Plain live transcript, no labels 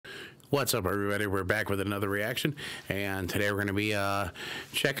What's up, everybody? We're back with another reaction, and today we're going to be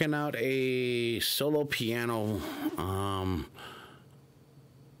checking out a solo piano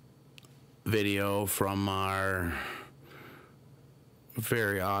video from our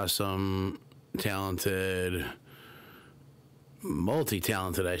very awesome, talented,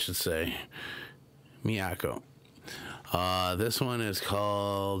 multi-talented, I should say, Miyako. This one is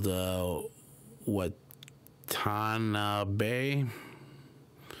called Watanabe.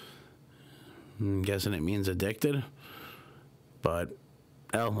 I'm guessing it means addicted, but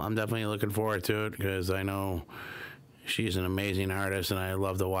hell, I'm definitely looking forward to it because I know she's an amazing artist and I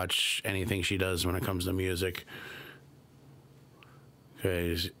love to watch anything she does when it comes to music,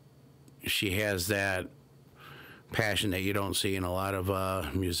 because she has that passion that you don't see in a lot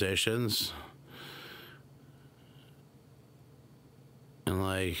of musicians. And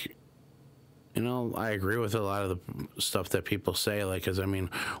like, you know, I agree with a lot of the stuff that people say, like, because I mean,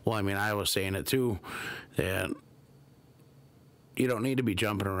 I was saying it too, that you don't need to be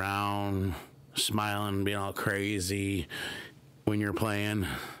jumping around, smiling, being all crazy when you're playing.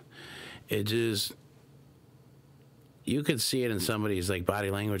 It just, you could see it in somebody's like body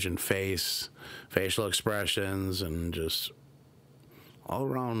language and facial expressions, and just all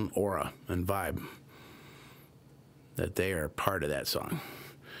around aura and vibe that they are part of that song.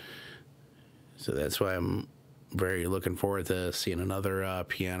 So that's why I'm very looking forward to seeing another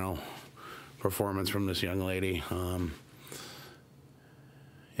piano performance from this young lady.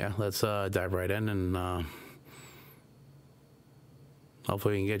 Yeah, let's dive right in, and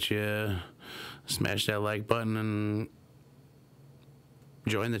hopefully we can get you smash that like button and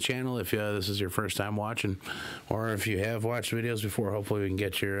join the channel if this is your first time watching, or if you have watched videos before. Hopefully we can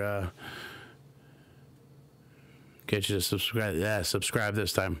get you to subscribe. Yeah, subscribe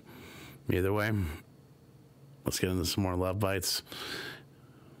this time. Either way, let's get into some more Lovebites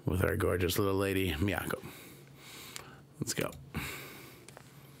with our gorgeous little lady, Miyako. Let's go.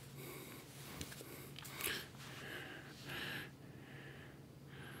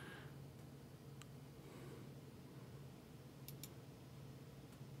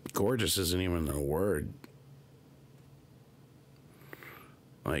 Gorgeous isn't even a word.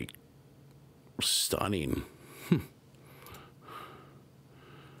 Like, stunning.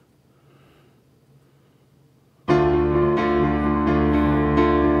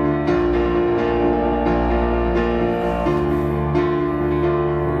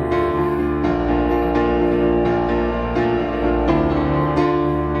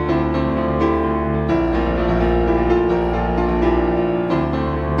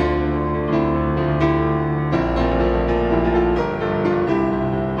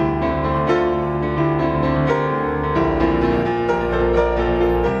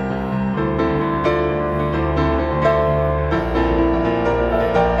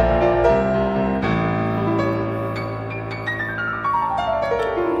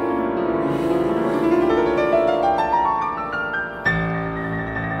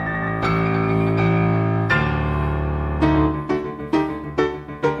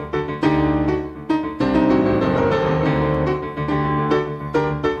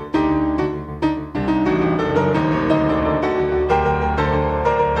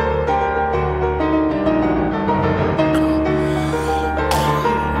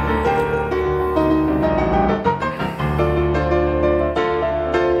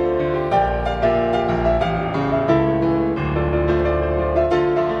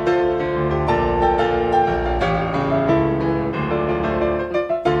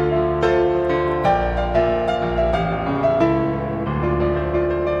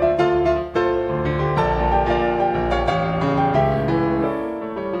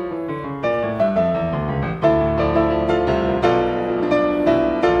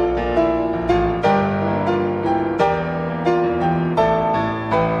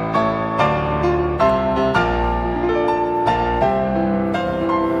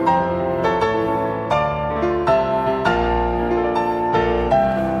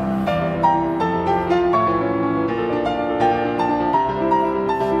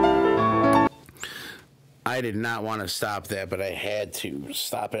 I did not want to stop that, but I had to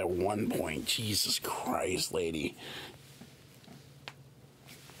stop at one point. Jesus Christ, lady.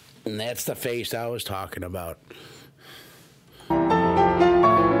 And that's the face I was talking about.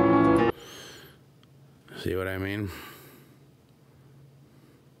 See what I mean?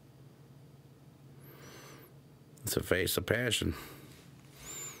 It's a face of passion.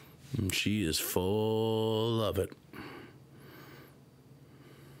 And she is full of it.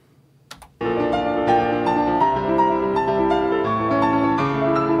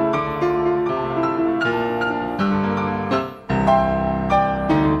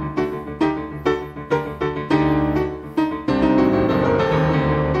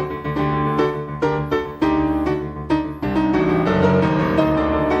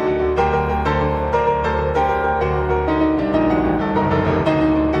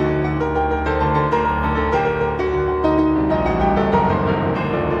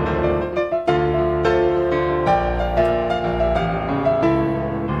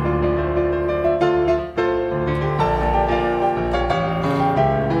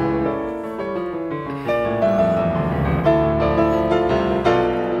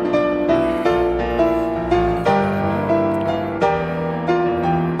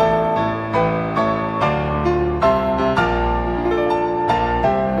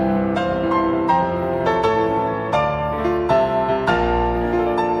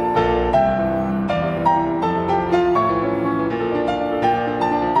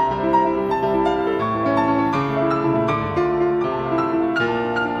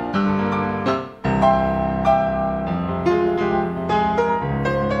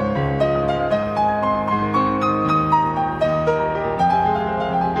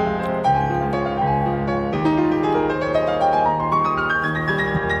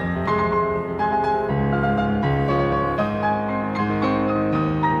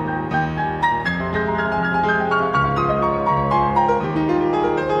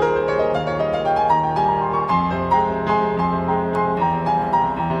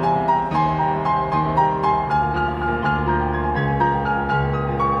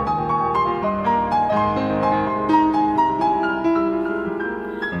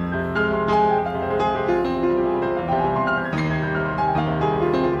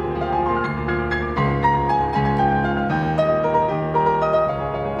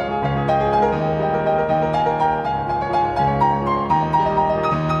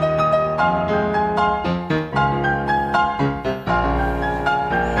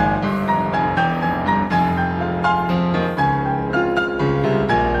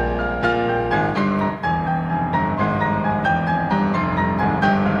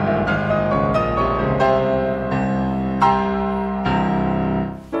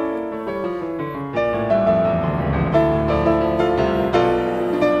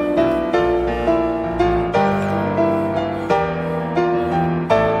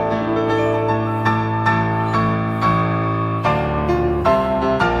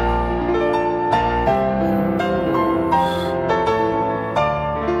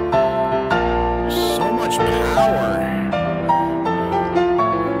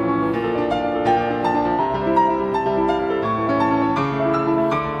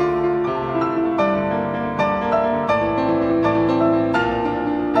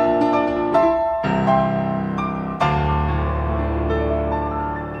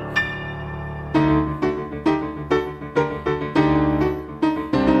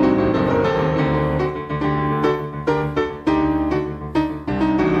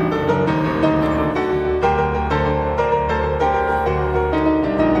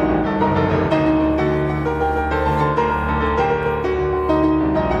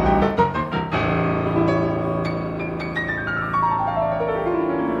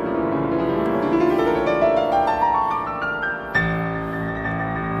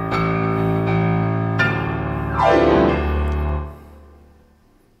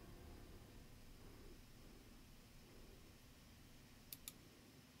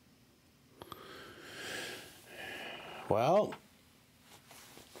 Well,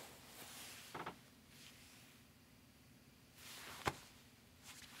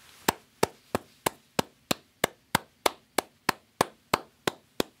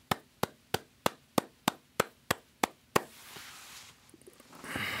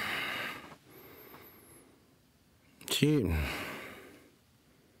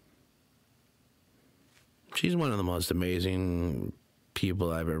 she's one of the most amazing people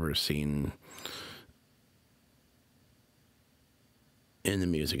I've ever seen in the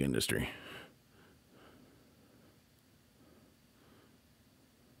music industry.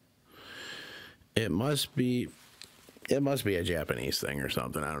 It must be a Japanese thing or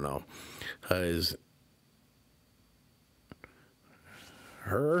something. I don't know, because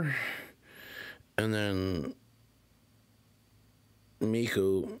her and then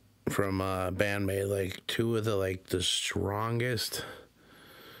Miku from Bandmate, like two of the strongest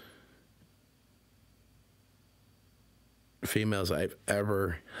females I've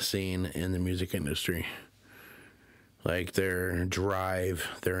ever seen in the music industry. Like their drive,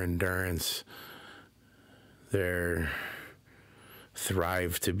 their endurance, their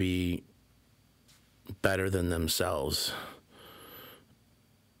thrive to be better than themselves.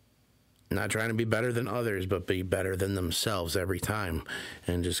 Not trying to be better than others, but be better than themselves every time.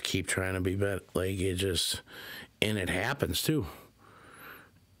 And just keep trying to be better. Like it just, and it happens too.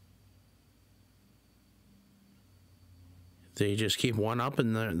 They just keep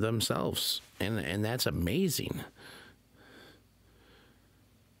one-upping themselves. And that's amazing.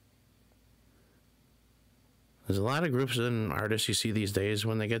 There's a lot of groups and artists you see these days,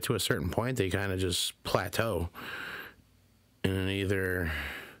 when they get to a certain point, they kind of just plateau. And it either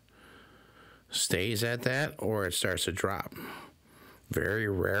stays at that or it starts to drop. Very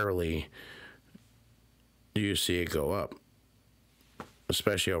rarely do you see it go up,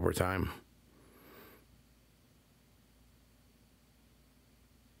 especially over time.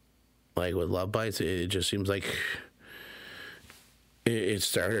 Like with Lovebites, it just seems like it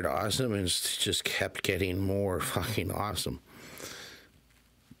started awesome and it's just kept getting more fucking awesome.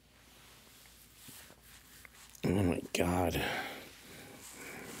 Oh my God.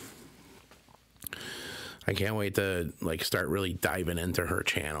 I can't wait to like start really diving into her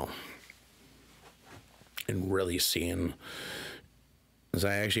channel and really seeing, because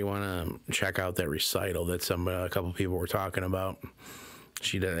I actually want to check out that recital that a couple people were talking about.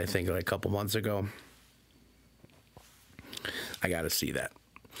 She did, I think, like a couple months ago. I got to see that.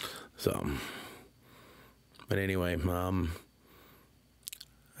 So, but anyway,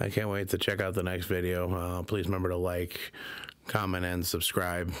 I can't wait to check out the next video. Please remember to like, comment, and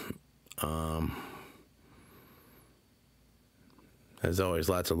subscribe. As always,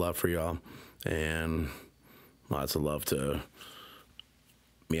 lots of love for y'all, and lots of love to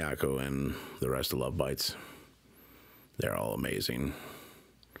Miyako and the rest of Lovebites. They're all amazing.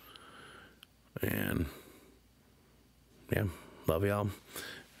 And yeah, love y'all.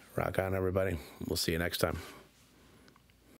 Rock on, everybody. We'll see you next time.